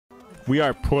We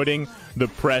are putting the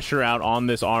pressure out on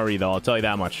this Ari, though. I'll tell you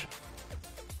that much.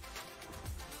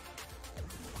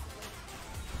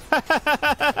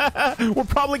 We're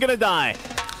probably gonna die.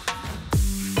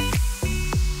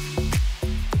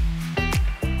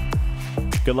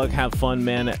 Good luck, have fun,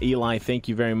 man. Eli, thank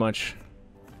you very much.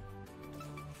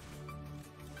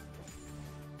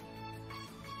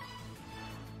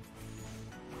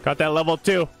 Got that level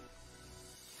 2. Uh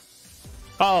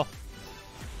oh.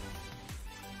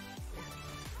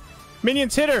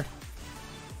 Minions hit her.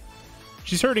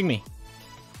 She's hurting me.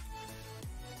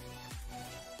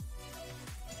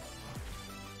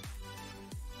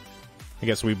 I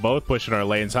guess we both pushing our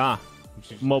lanes, huh?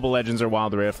 Mobile Legends or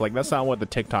Wild Rift. Like, that's not what the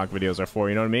TikTok videos are for,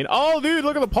 you know what I mean? Oh, dude,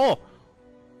 look at the pole.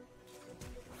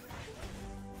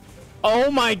 Oh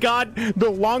my god.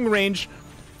 The long range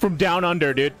from down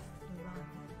under, dude.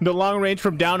 The long range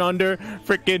from down under.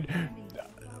 Freaking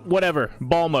whatever.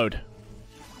 Ball mode.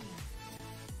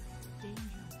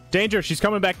 Danger, she's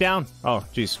coming back down. Oh,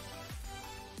 jeez.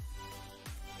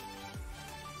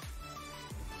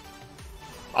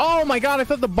 Oh my god, I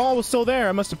thought the ball was still there.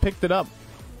 I must have picked it up.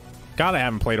 God, I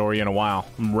haven't played Ori in a while.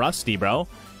 I'm rusty, bro.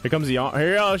 Here comes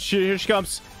the... Here she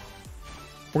comes.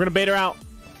 We're going to bait her out.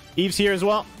 Eve's here as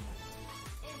well.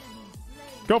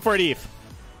 Go for it, Eve.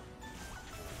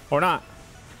 Or not.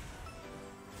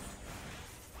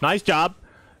 Nice job.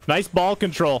 Nice ball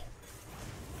control.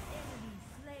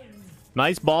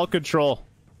 Nice ball control.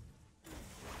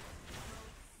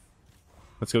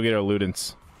 Let's go get our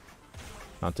Ludens.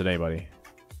 Not today, buddy.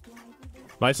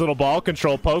 Nice little ball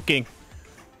control poking.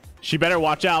 She better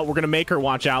watch out. We're going to make her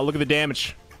watch out. Look at the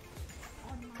damage.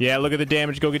 Yeah, look at the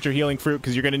damage. Go get your healing fruit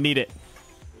because you're going to need it.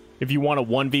 If you want to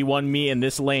 1v1 me in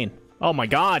this lane. Oh my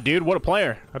god, dude. What a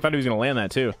player. I thought he was going to land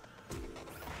that too.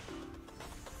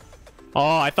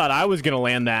 Oh, I thought I was going to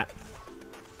land that.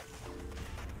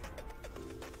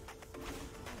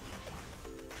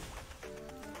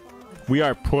 We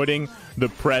are putting the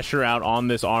pressure out on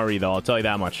this Ari, though. I'll tell you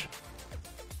that much.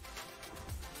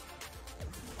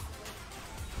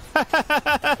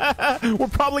 We're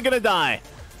probably gonna die.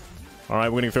 All right,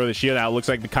 we're gonna throw the shield out. Looks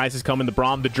like the Kai'Sa's coming. The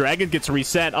Braum. The dragon gets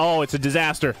reset. Oh, it's a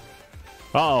disaster.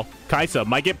 Uh-oh. Kai'Sa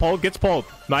might get pulled. Gets pulled.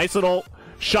 Nice little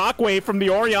shockwave from the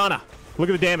Orianna. Look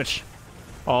at the damage.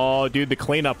 Oh, dude, the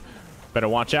cleanup. Better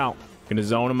watch out. Gonna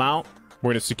zone him out.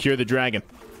 We're gonna secure the dragon.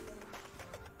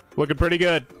 Looking pretty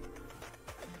good.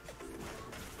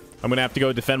 I'm gonna have to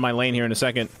go defend my lane here in a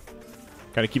second.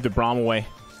 Gotta keep the Braum away.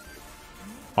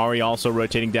 Ari also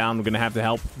rotating down. We're going to have to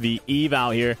help the Eve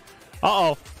out here.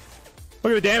 Uh-oh.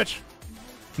 Look at the damage.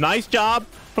 Nice job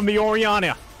from the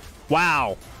Orianna.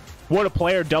 Wow. What a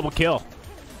player. Double kill.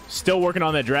 Still working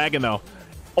on that dragon, though.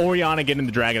 Orianna getting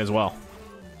the dragon as well.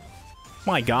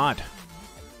 My god.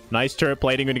 Nice turret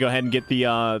plating. Going to go ahead and get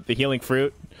the healing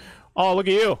fruit. Oh, look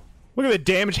at you. Look at the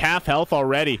damage. Half health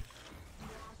already.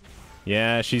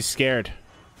 Yeah, she's scared.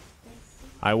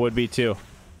 I would be, too.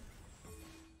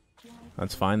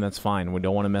 That's fine, that's fine. We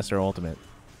don't want to mess her ultimate.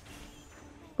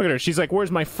 Look at her. She's like, where's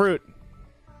my fruit?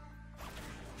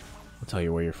 I'll tell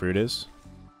you where your fruit is.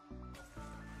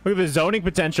 Look at the zoning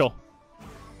potential.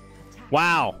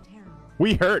 Wow.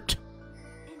 We hurt.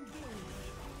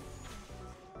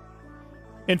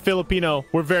 In Filipino,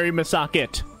 we're very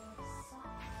masakit.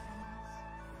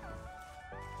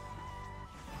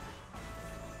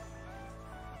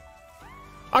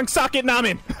 Ang sakit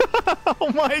namin.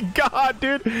 Oh my god,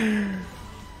 dude.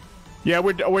 Yeah,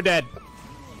 we're dead.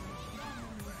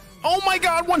 Oh my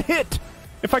god, one hit.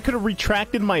 If I could have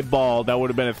retracted my ball, that would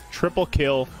have been a triple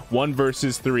kill, 1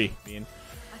 versus 3.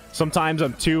 Sometimes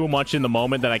I'm too much in the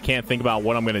moment that I can't think about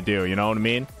what I'm going to do, you know what I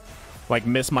mean? Like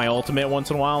miss my ultimate once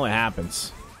in a while, it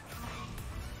happens.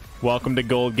 Welcome to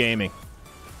Gold Gaming.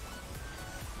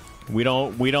 We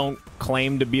don't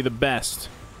claim to be the best.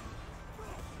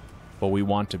 But we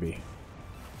want to be.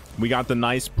 We got the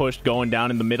nice push going down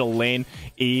in the middle lane.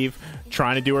 Eve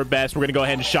trying to do her best. We're going to go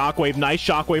ahead and shockwave. Nice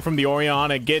shockwave from the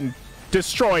Orianna. Getting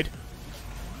destroyed.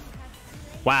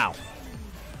 Wow.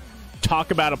 Talk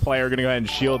about a player. Going to go ahead and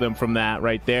shield him from that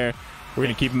right there. We're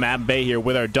going to keep him at bay here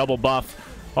with our double buff.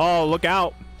 Oh, look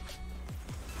out.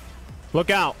 Look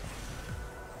out.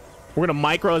 We're going to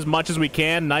micro as much as we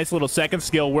can. Nice little second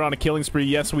skill. We're on a killing spree.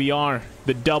 Yes, we are.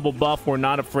 The double buff. We're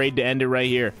not afraid to end it right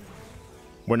here.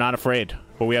 We're not afraid,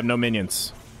 but we have no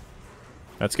minions.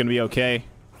 That's going to be okay.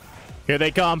 Here they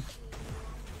come.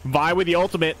 Vi with the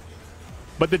ultimate.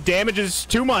 But the damage is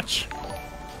too much.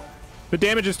 The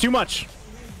damage is too much.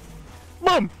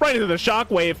 Boom! Right into the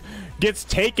shockwave. Gets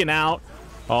taken out.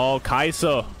 Oh,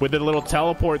 Kai'Sa with the little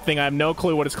teleport thing. I have no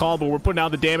clue what it's called, but we're putting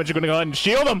out the damage. We're going to go ahead and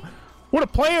shield him. What a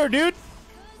player, dude.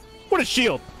 What a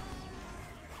shield.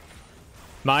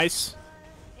 Nice.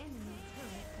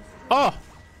 Oh,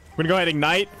 we're gonna go ahead and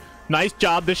ignite. Nice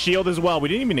job, the shield as well. We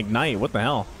didn't even ignite. What the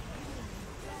hell?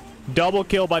 Double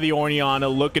kill by the Orianna,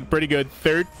 looking pretty good.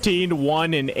 13,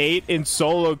 1, and 8 in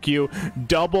solo queue.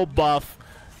 Double buff.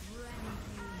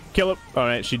 Kill it. All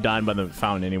right, she died by the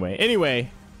fountain anyway. Anyway,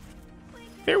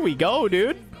 there we go,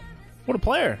 dude. What a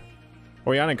player.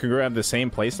 Orianna and Kagura have the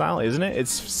same playstyle, isn't it? It's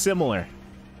similar.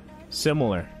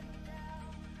 Similar.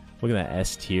 Look at that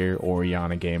S tier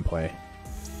Orianna gameplay.